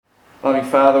Loving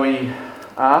Father, we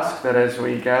ask that as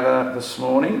we gather this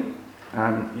morning,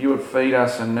 you would feed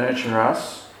us and nurture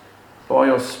us by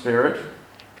your Spirit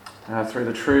through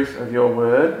the truth of your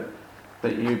word,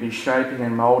 that you be shaping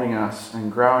and moulding us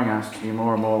and growing us to be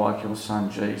more and more like your Son,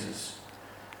 Jesus.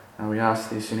 And we ask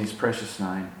this in his precious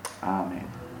name. Amen.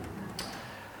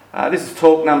 This is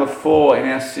talk number 4 in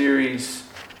our series,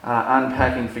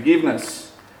 Unpacking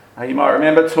Forgiveness. You might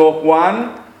remember talk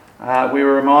 1, we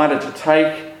were reminded to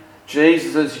take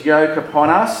Jesus' yoke upon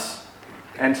us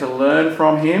and to learn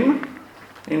from him.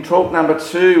 In talk number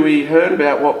 2, we heard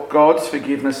about what God's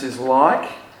forgiveness is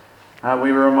like.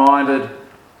 We were reminded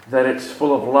that it's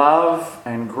full of love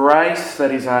and grace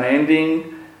that is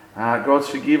unending. God's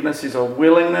forgiveness is a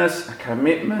willingness, a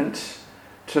commitment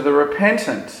to the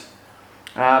repentant.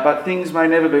 But things may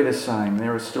never be the same.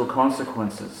 There are still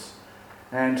consequences.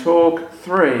 And talk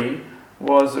 3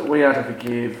 was that we are to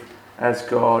forgive as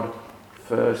God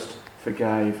first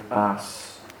forgave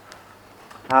us.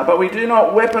 But we do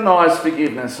not weaponise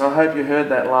forgiveness. I hope you heard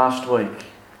that last week.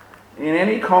 In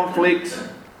any conflict,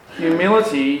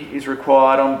 humility is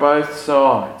required on both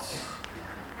sides.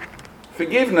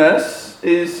 Forgiveness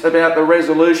is about the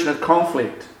resolution of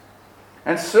conflict.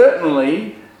 And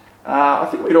certainly, I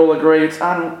think we'd all agree it's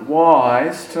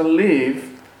unwise to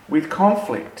live with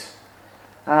conflict.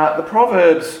 The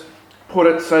Proverbs put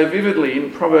it so vividly.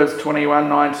 In Proverbs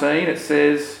 21:19, it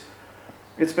says,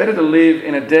 "It's better to live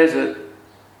in a desert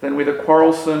than with a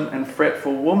quarrelsome and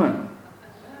fretful woman."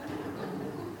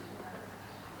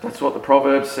 That's what the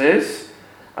Proverb says.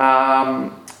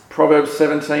 Proverbs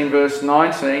 17 verse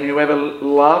 19, "Whoever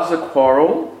loves a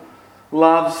quarrel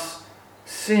loves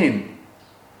sin.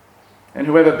 And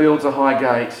whoever builds a high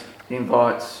gate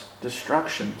invites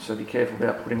destruction." So be careful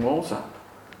about putting walls up.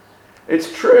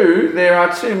 It's true, there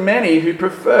are too many who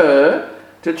prefer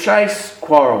to chase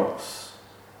quarrels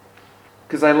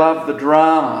because they love the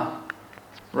drama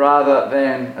rather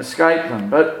than escape them.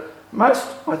 But most,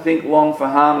 I think, long for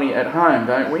harmony at home,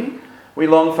 don't we? We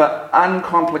long for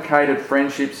uncomplicated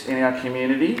friendships in our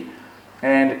community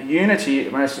and unity,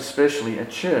 most especially at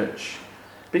church.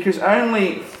 Because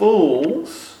only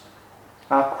fools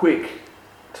are quick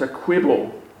to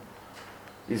quibble.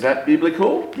 Is that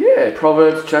biblical? Yeah,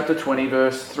 Proverbs chapter 20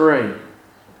 verse 3.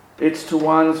 "It's to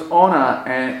one's honour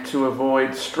and to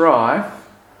avoid strife,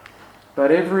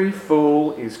 but every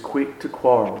fool is quick to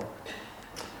quarrel."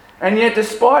 And yet,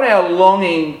 despite our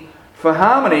longing for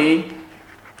harmony,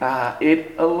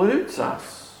 it eludes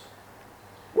us.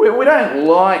 We don't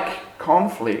like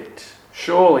conflict,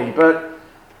 surely, but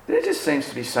there just seems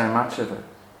to be so much of it.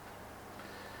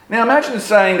 Now imagine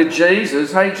saying to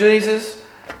Jesus, "Hey Jesus,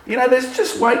 there's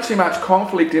just way too much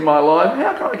conflict in my life.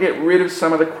 How can I get rid of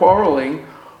some of the quarrelling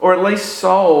or at least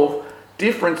solve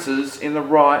differences in the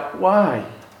right way?"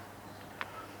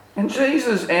 And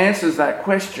Jesus answers that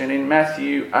question in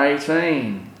Matthew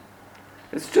 18.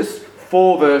 It's just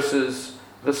 4 verses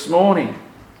this morning.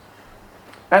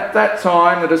 "At that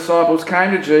time the disciples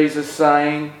came to Jesus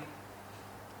saying,"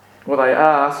 they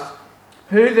asked,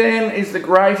 "Who then is the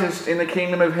greatest in the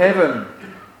kingdom of heaven?"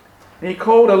 And he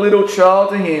called a little child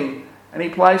to him, and he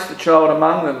placed the child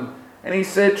among them. And he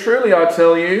said, "Truly I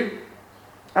tell you,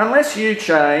 unless you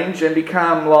change and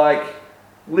become like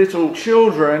little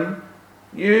children,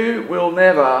 you will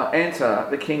never enter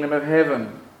the kingdom of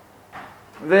heaven.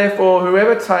 Therefore,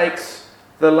 whoever takes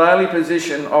the lowly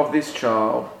position of this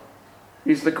child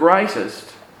is the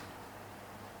greatest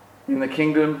in the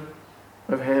kingdom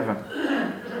of heaven."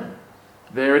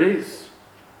 There it is.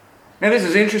 Now this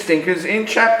is interesting because in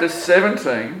chapter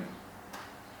 17,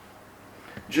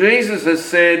 Jesus has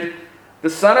said, the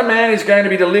Son of Man is going to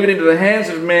be delivered into the hands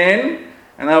of men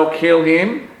and they will kill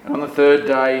him, and on the 3rd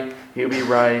day he'll be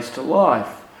raised to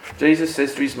life. Jesus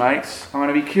says to his mates, "I'm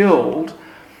going to be killed."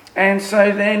 And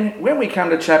so then when we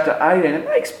come to chapter 18, it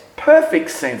makes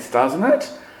perfect sense, doesn't it?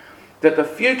 That the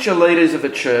future leaders of the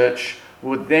church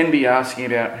would then be asking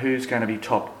about who's going to be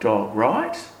top dog,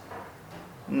 right?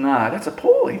 No, that's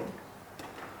appalling.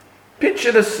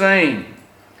 Picture the scene.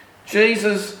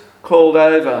 Jesus called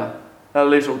over a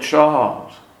little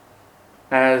child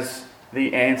as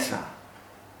the answer.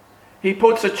 He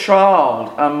puts a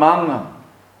child among them.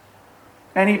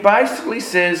 And he basically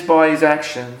says by his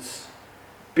actions,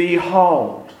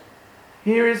 "Behold,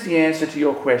 here is the answer to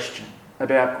your question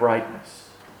about greatness."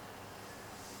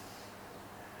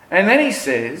 And then he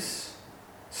says,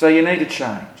 so you need to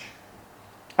change.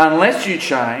 Unless you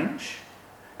change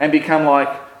and become like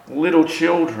little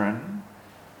children,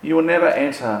 you will never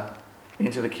enter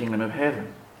into the kingdom of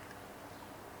heaven.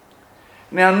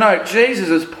 Now note,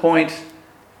 Jesus' point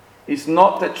is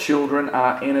not that children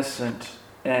are innocent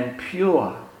and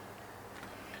pure.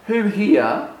 Who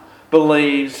here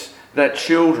believes that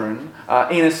children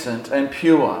are innocent and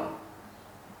pure?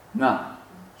 No,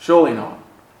 surely not.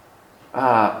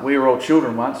 We were all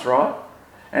children once, right?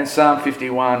 And Psalm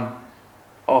 51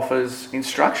 offers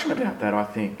instruction about that, I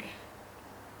think.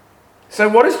 So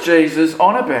what is Jesus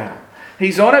on about?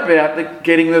 He's on about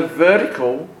getting the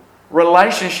vertical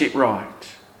relationship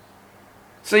right.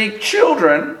 See,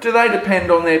 children, do they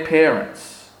depend on their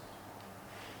parents?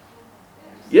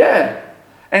 Yeah.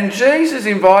 And Jesus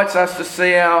invites us to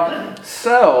see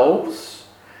ourselves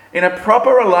in a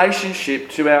proper relationship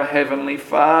to our Heavenly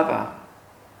Father.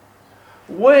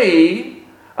 We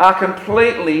are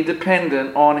completely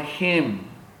dependent on Him.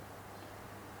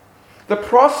 The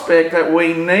prospect that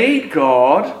we need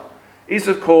God is,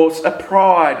 of course, a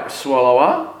pride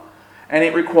swallower, and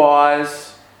it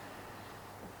requires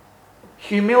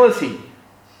humility.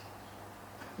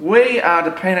 We are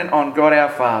dependent on God our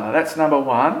Father. That's number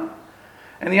one.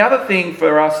 And the other thing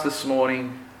for us this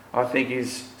morning, I think,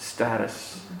 is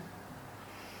status.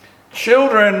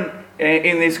 Children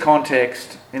in this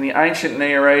context, in the ancient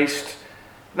Near East,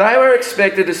 they were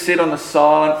expected to sit on the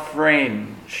silent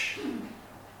fringe.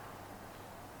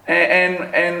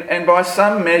 And by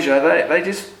some measure, they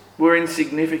just were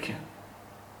insignificant.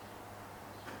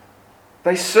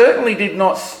 They certainly did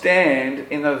not stand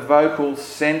in the vocal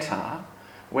centre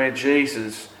where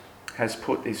Jesus has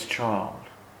put this child.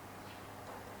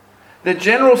 The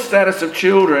general status of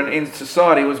children in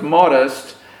society was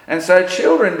modest, and so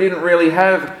children didn't really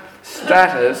have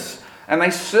status, and they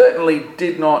certainly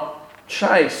did not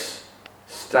chase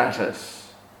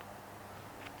status.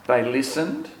 They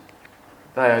listened,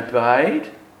 they obeyed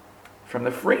from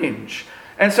the fringe.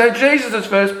 And so Jesus'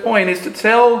 first point is to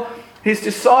tell his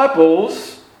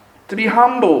disciples to be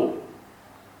humble,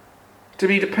 to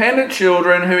be dependent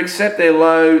children who accept their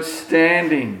low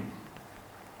standing.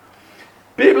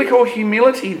 Biblical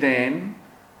humility, then,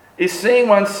 is seeing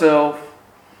oneself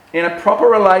in a proper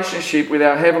relationship with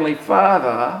our Heavenly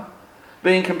Father,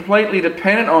 being completely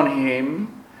dependent on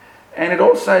Him, and it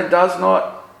also does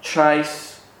not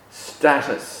chase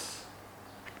status.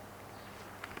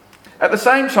 At the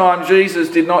same time, Jesus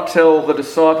did not tell the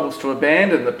disciples to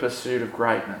abandon the pursuit of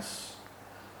greatness.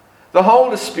 The whole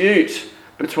dispute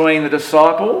between the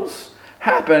disciples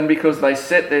happened because they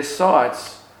set their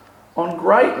sights on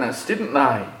greatness, didn't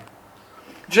they?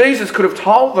 Jesus could have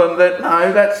told them that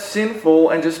no, that's sinful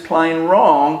and just plain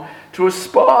wrong to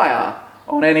aspire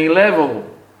on any level.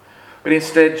 But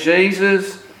instead,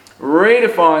 Jesus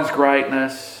redefines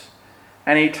greatness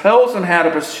and he tells them how to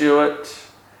pursue it,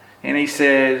 and he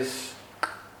says,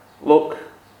 look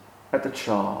at the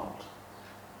child.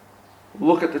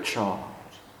 Look at the child.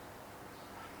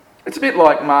 It's a bit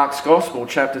like Mark's Gospel,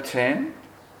 chapter 10,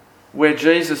 where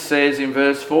Jesus says in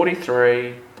verse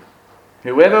 43,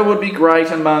 whoever would be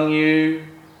great among you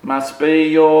must be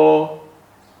your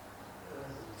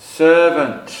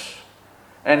servant,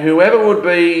 and whoever would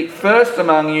be first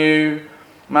among you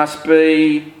must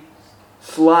be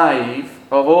slave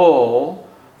of all,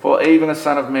 for even the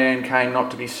Son of Man came not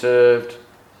to be served,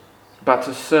 but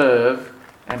to serve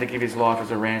and to give his life as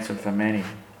a ransom for many.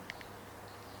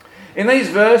 In these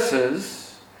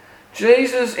verses,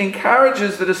 Jesus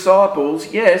encourages the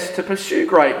disciples, yes, to pursue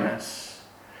greatness.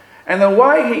 And the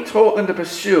way he taught them to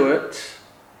pursue it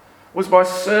was by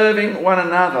serving one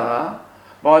another,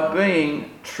 by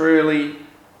being truly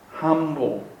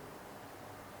humble.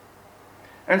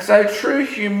 And so true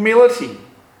humility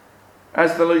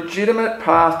as the legitimate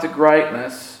path to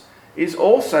greatness is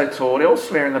also taught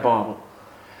elsewhere in the Bible.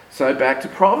 So back to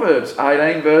Proverbs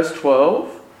 18 verse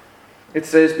 12. It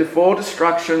says, before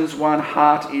destructions one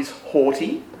heart is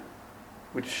haughty,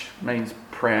 which means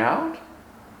proud,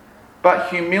 but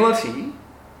humility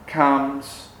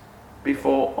comes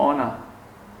before honour.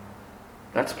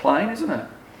 That's plain, isn't it?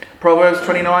 Proverbs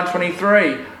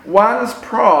 29:23, one's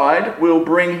pride will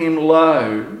bring him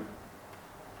low,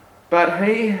 but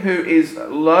he who is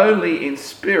lowly in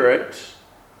spirit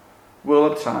will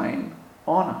obtain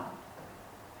honour.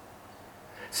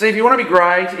 See, if you want to be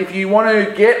great, if you want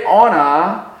to get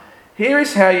honour, here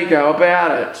is how you go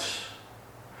about it.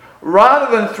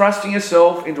 Rather than thrusting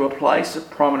yourself into a place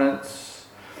of prominence,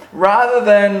 rather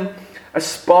than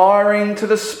aspiring to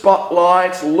the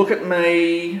spotlight, look at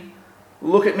me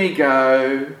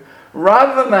go,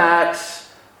 rather than that,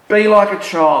 be like a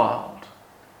child.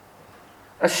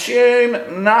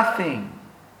 Assume nothing.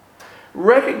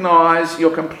 Recognise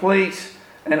your complete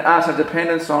and utter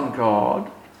dependence on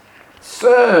God.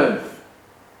 Serve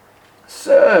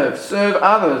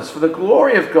others for the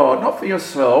glory of God, not for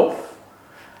yourself,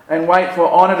 and wait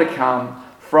for honour to come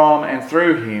from and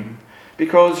through him.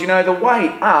 Because, the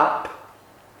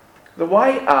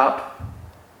way up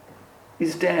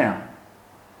is down.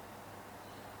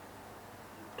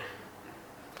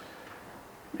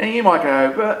 And you might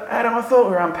go, but Adam, I thought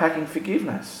we were unpacking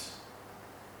forgiveness.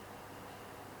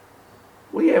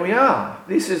 Well, yeah, we are.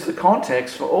 This is the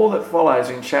context for all that follows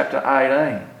in chapter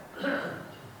 18.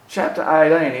 Chapter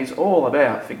 18 is all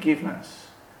about forgiveness.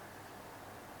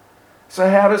 So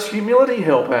how does humility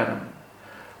help Adam?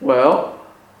 Well,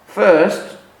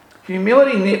 first,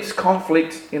 humility nips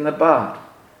conflict in the bud.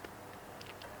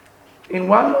 In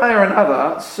one way or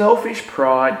another, selfish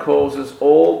pride causes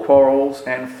all quarrels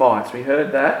and fights. We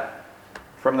heard that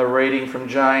from the reading from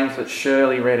James that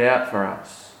Shirley read out for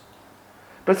us.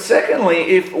 But secondly,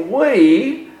 if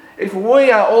we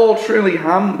are all truly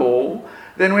humble,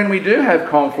 then when we do have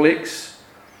conflicts,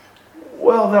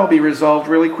 well, they'll be resolved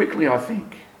really quickly, I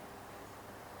think.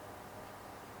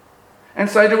 And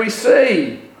so do we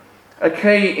see a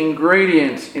key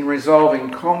ingredient in resolving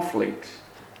conflict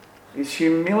is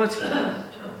humility.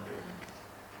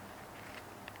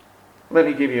 Let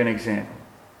me give you an example.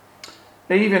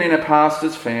 Even in a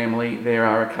pastor's family, there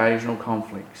are occasional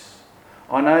conflicts.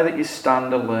 I know that you're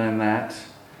stunned to learn that,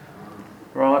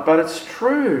 right? But it's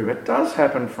true. It does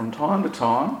happen from time to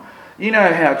time. You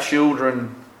know how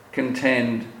children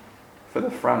contend for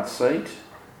the front seat.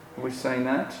 Have we seen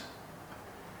that?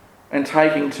 And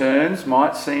taking turns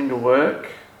might seem to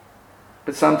work,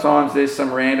 but sometimes there's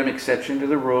some random exception to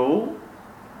the rule.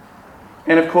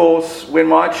 And of course, when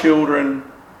my children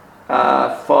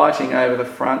are fighting over the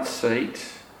front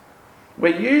seat,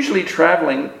 we're usually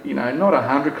travelling, not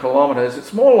 100 kilometres.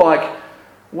 It's more like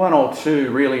 1 or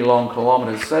 2 really long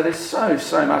kilometres. So there's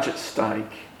so much at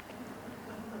stake.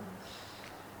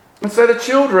 And so the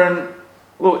children,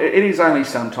 look, it is only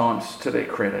sometimes to their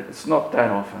credit. It's not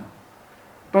that often.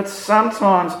 But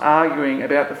sometimes arguing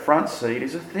about the front seat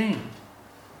is a thing.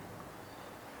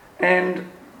 And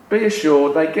be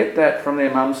assured they get that from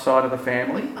their mum's side of the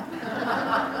family.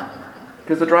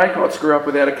 Because the Draycotts grew up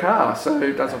without a car, so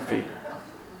it doesn't fit.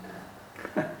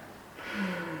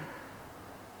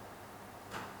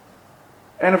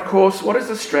 And of course, what is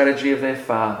the strategy of their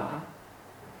father?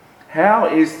 How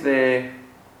is their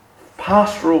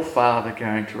pastoral father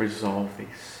going to resolve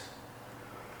this?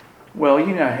 Well,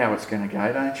 you know how it's going to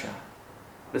go, don't you?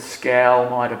 The scowl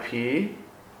might appear.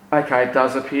 Okay, it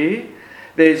does appear.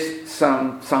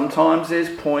 Sometimes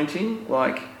there's pointing,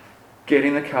 like get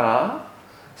in the car,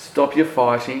 stop your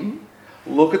fighting,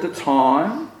 look at the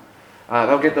time.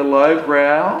 They'll get the low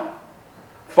growl,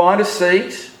 find a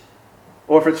seat,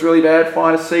 or if it's really bad,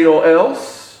 find a seat or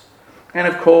else. And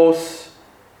of course,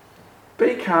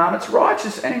 be calm. It's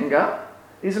righteous anger,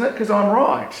 isn't it? Because I'm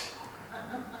right.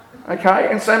 Okay,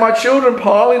 and so my children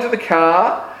pile into the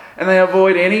car and they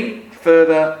avoid any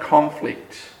further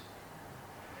conflict.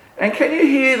 And can you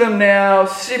hear them now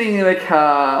sitting in the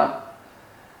car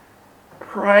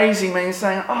praising me and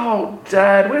saying, "Oh,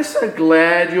 Dad, we're so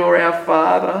glad you're our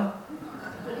father"?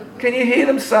 Can you hear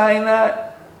them saying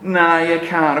that? No, you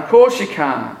can't. Of course you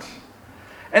can't.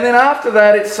 And then after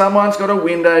that, it's someone's got a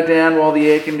window down while the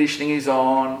air conditioning is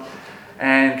on.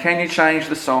 And can you change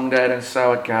the song, Dad? And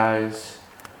so it goes.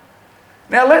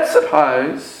 Now let's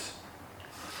suppose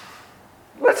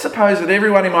that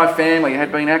everyone in my family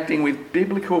had been acting with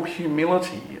biblical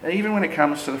humility, even when it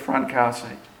comes to the front car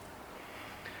seat.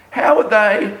 How would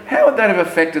that have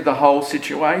affected the whole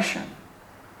situation?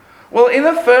 Well, in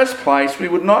the first place, we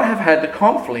would not have had the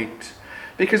conflict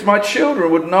because my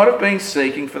children would not have been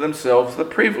seeking for themselves the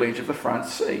privilege of the front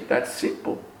seat. That's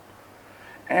simple.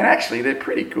 And actually, they're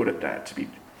pretty good at that,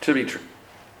 to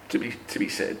be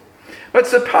said. But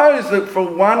suppose that for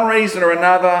one reason or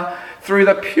another, through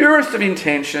the purest of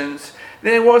intentions,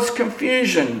 there was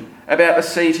confusion about the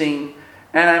seating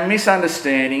and a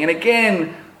misunderstanding. And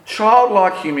again,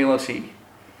 childlike humility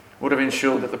would have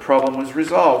ensured that the problem was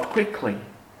resolved quickly.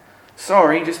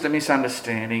 Sorry, just a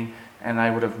misunderstanding, and they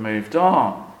would have moved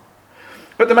on.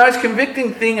 But the most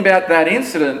convicting thing about that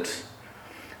incident,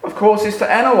 of course, is to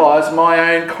analyse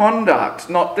my own conduct,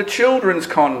 not the children's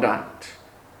conduct.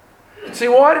 See,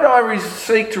 why did I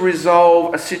seek to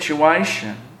resolve a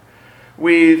situation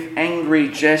with angry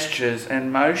gestures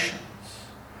and motions?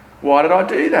 Why did I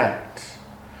do that?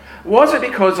 Was it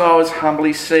because I was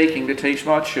humbly seeking to teach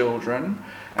my children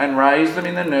and raise them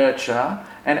in the nurture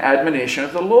and admonition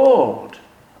of the Lord?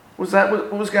 Was that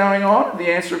what was going on?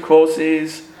 The answer, of course,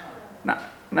 is no.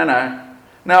 No,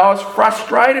 I was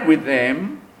frustrated with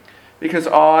them because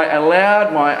I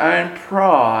allowed my own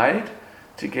pride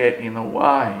to get in the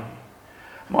way.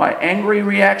 My angry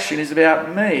reaction is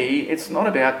about me, it's not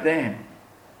about them.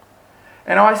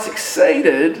 And I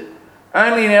succeeded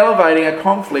only in elevating a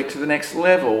conflict to the next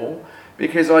level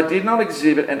because I did not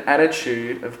exhibit an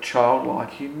attitude of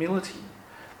childlike humility,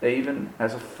 even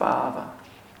as a father.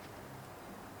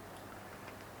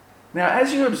 Now,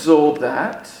 as you absorb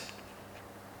that,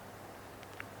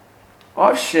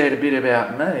 I've shared a bit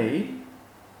about me,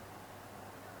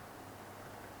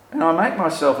 and I make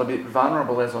myself a bit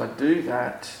vulnerable as I do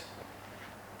that.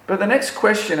 But the next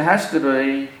question has to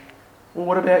be, well,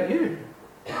 what about you?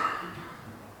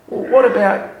 Well, what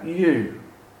about you?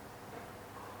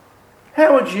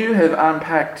 How would you have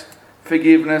unpacked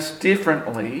forgiveness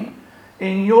differently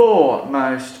in your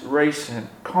most recent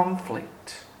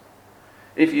conflict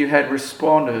if you had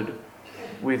responded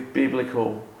with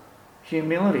biblical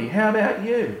humility? How about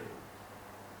you?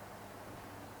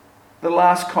 The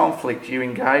last conflict you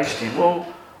engaged in,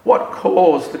 well, what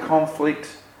caused the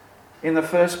conflict in the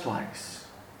first place?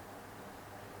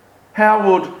 How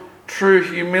would true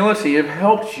humility have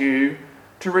helped you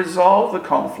to resolve the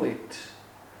conflict?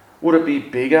 Would it be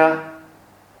bigger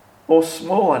or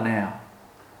smaller now?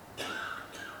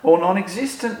 Or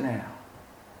non-existent now?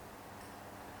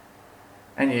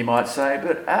 And you might say,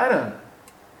 but Adam,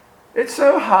 it's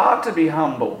so hard to be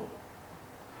humble.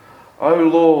 Oh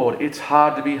Lord, it's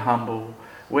hard to be humble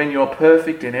when you're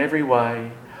perfect in every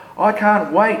way. I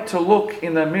can't wait to look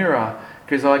in the mirror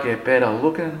because I get better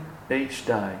looking each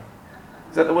day.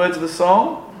 Is that the words of the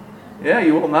song? Yeah,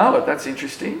 you all know it. That's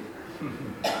interesting.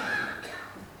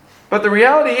 But the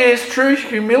reality is, true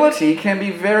humility can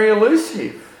be very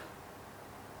elusive.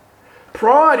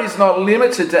 Pride is not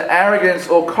limited to arrogance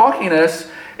or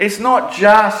cockiness. It's not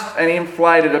just an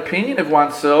inflated opinion of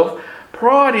oneself.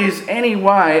 Pride is any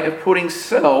way of putting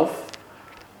self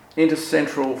into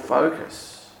central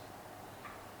focus.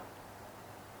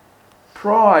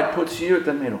 Pride puts you at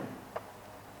the middle.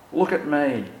 Look at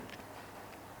me.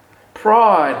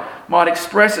 Pride might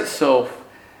express itself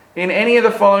in any of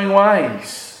the following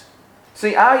ways.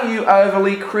 See, are you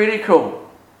overly critical?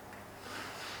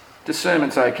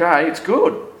 Discernment's okay, it's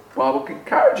good. The Bible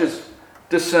encourages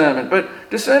discernment, but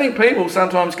discerning people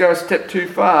sometimes go a step too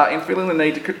far in feeling the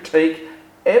need to critique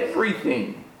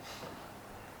everything.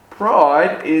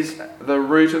 Pride is the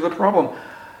root of the problem.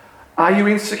 Are you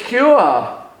insecure?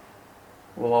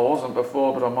 Well, I wasn't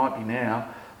before, but I might be now.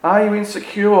 Are you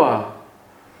insecure?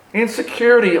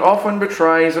 Insecurity often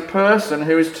betrays a person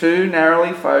who is too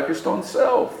narrowly focused on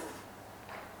self.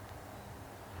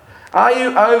 Are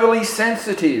you overly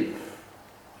sensitive?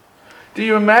 Do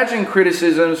you imagine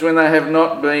criticisms when they have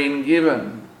not been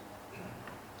given?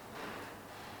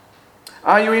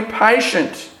 Are you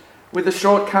impatient with the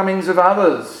shortcomings of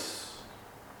others?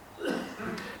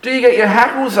 Do you get your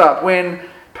hackles up when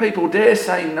people dare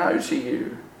say no to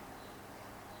you?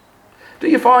 Do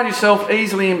you find yourself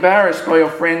easily embarrassed by your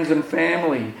friends and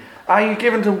family? Are you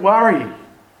given to worry?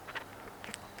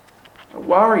 A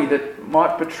worry that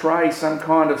might betray some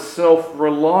kind of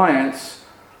self-reliance,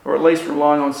 or at least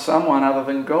relying on someone other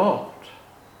than God.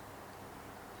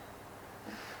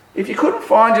 If you couldn't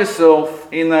find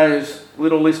yourself in those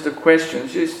little list of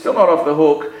questions, you're still not off the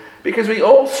hook, because we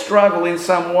all struggle in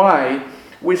some way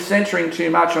with centering too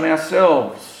much on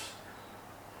ourselves.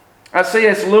 As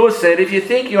C.S. Lewis said, if you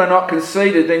think you are not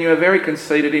conceited, then you are very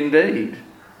conceited indeed.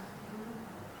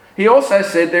 He also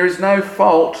said there is no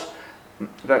fault,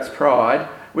 that's pride,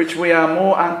 which we are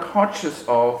more unconscious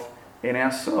of in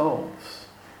ourselves.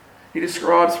 He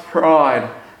describes pride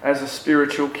as a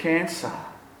spiritual cancer.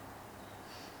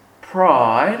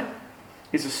 Pride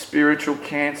is a spiritual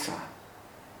cancer.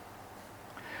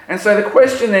 And so the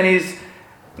question then is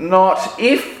not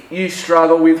if you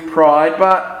struggle with pride,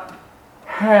 but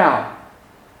how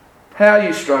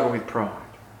you struggle with pride.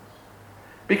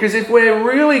 Because if we're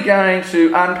really going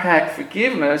to unpack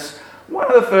forgiveness, one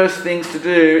of the first things to do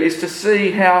is to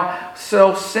see how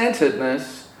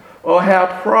self-centeredness or how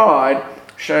pride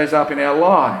shows up in our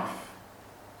life.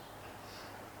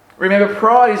 Remember,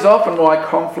 pride is often why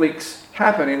conflicts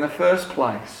happen in the first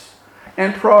place.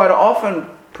 And pride often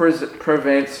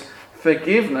prevents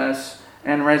forgiveness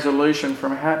and resolution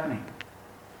from happening.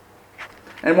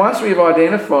 And once we've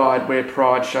identified where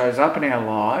pride shows up in our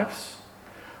lives,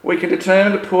 we can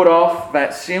determine to put off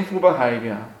that sinful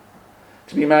behaviour,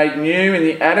 to be made new in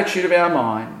the attitude of our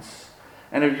minds,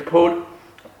 and to be put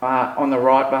on the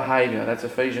right behaviour. That's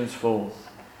Ephesians 4.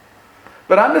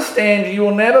 But understand, you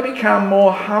will never become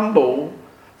more humble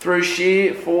through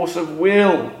sheer force of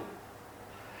will.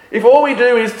 If all we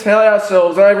do is tell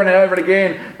ourselves over and over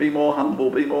again, be more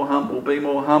humble, be more humble, be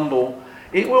more humble,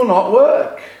 it will not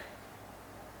work.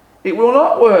 It will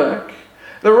not work.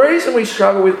 The reason we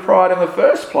struggle with pride in the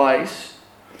first place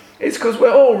It's because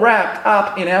we're all wrapped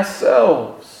up in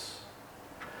ourselves.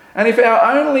 And if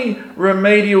our only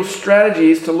remedial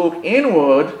strategy is to look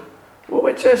inward, well,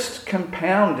 we're just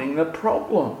compounding the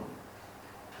problem.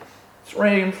 It's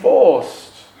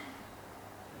reinforced.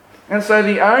 And so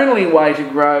the only way to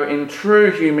grow in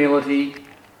true humility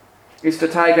is to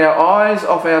take our eyes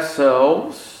off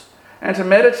ourselves and to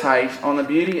meditate on the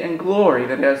beauty and glory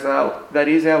that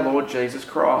is our Lord Jesus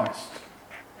Christ.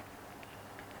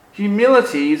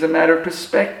 Humility is a matter of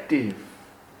perspective,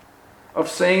 of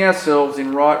seeing ourselves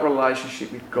in right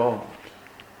relationship with God.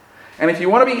 And if you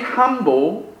want to be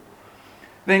humble,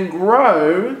 then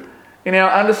grow in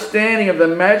our understanding of the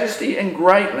majesty and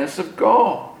greatness of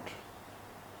God.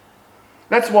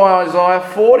 That's why Isaiah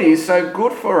 40 is so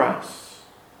good for us.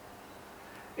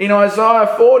 In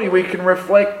Isaiah 40 we can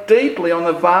reflect deeply on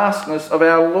the vastness of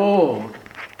our Lord.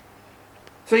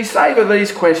 So you savour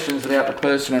these questions about the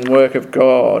person and work of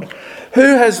God.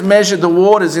 Who has measured the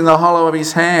waters in the hollow of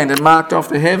his hand and marked off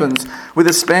the heavens with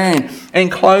a span,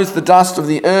 enclosed the dust of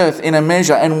the earth in a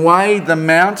measure, and weighed the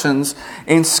mountains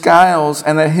in scales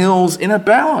and the hills in a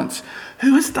balance?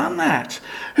 Who has done that?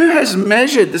 Who has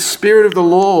measured the Spirit of the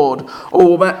Lord?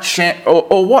 Or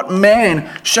what man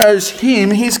shows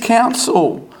him his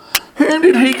counsel? Whom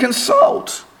did he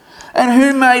consult? And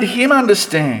who made him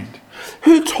understand?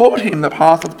 Who taught him the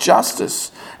path of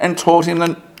justice and taught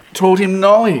him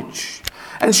knowledge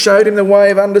and showed him the way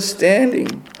of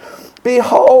understanding?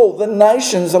 Behold, the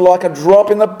nations are like a drop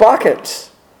in the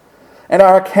bucket and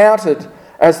are accounted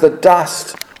as the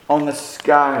dust on the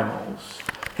scales.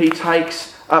 He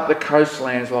takes up the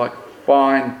coastlands like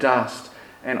fine dust,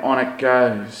 and on it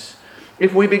goes.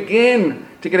 If we begin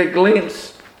to get a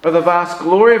glimpse of the vast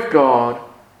glory of God,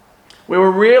 we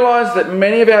will realise that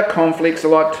many of our conflicts are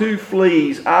like two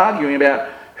fleas arguing about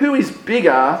who is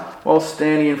bigger while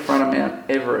standing in front of Mount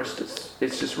Everest.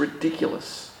 It's just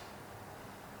ridiculous.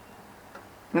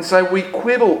 And so we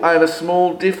quibble over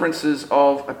small differences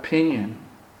of opinion.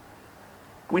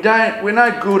 We're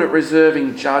no good at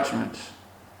reserving judgment,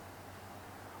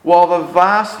 while the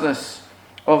vastness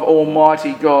of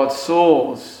Almighty God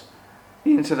soars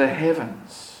into the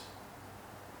heavens.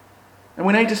 And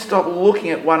we need to stop looking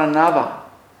at one another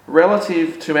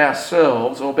relative to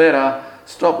ourselves, or better,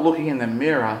 stop looking in the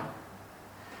mirror.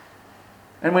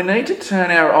 And we need to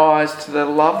turn our eyes to the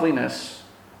loveliness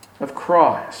of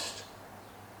Christ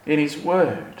in his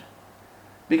word.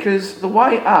 Because the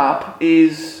way up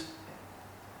is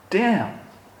down.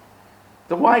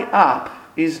 The way up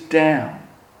is down.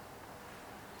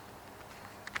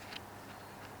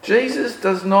 Jesus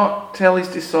does not tell his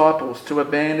disciples to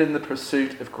abandon the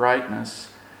pursuit of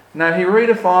greatness. No, he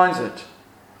redefines it.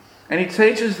 And he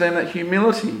teaches them that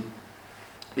humility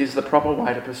is the proper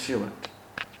way to pursue it.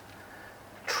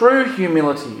 True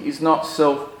humility is not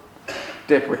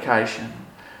self-deprecation.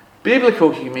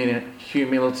 Biblical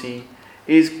humility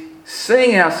is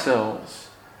seeing ourselves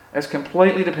as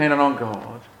completely dependent on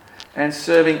God and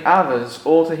serving others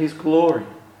all to his glory.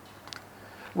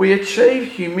 We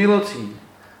achieve humility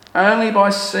only by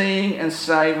seeing and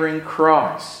savouring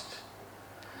Christ.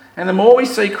 And the more we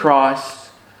see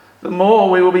Christ, the more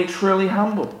we will be truly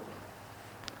humble.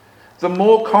 The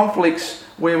more conflicts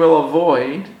we will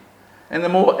avoid, and the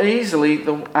more easily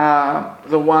the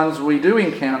ones we do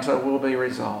encounter will be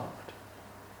resolved.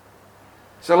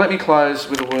 So let me close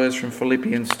with the words from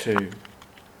Philippians 2.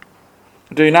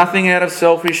 Do nothing out of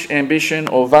selfish ambition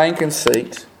or vain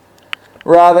conceit.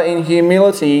 Rather, in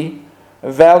humility,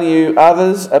 value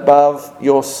others above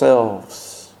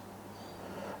yourselves,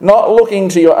 not looking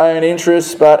to your own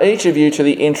interests, but each of you to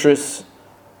the interests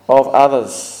of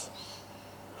others.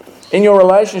 In your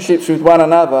relationships with one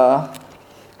another,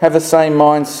 have the same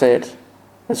mindset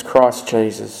as Christ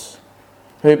Jesus,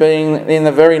 who being in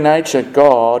the very nature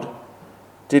God,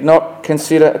 did not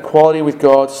consider equality with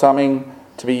God something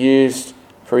to be used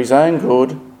for his own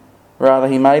good. Rather,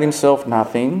 he made himself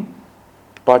nothing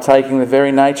by taking the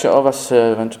very nature of a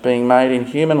servant, being made in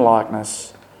human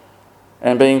likeness,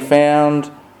 and being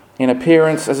found in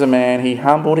appearance as a man, he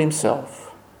humbled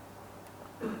himself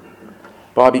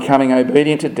by becoming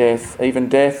obedient to death, even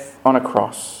death on a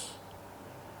cross.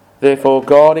 Therefore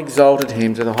God exalted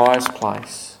him to the highest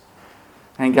place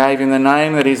and gave him the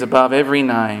name that is above every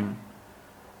name,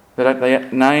 that at the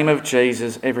name of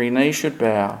Jesus every knee should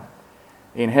bow,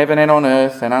 in heaven and on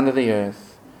earth and under the earth,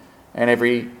 and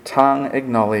every tongue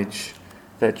acknowledge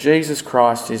that Jesus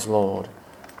Christ is Lord,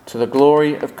 to the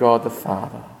glory of God the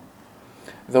Father.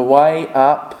 The way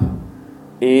up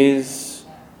is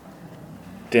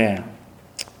down.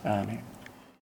 Amen.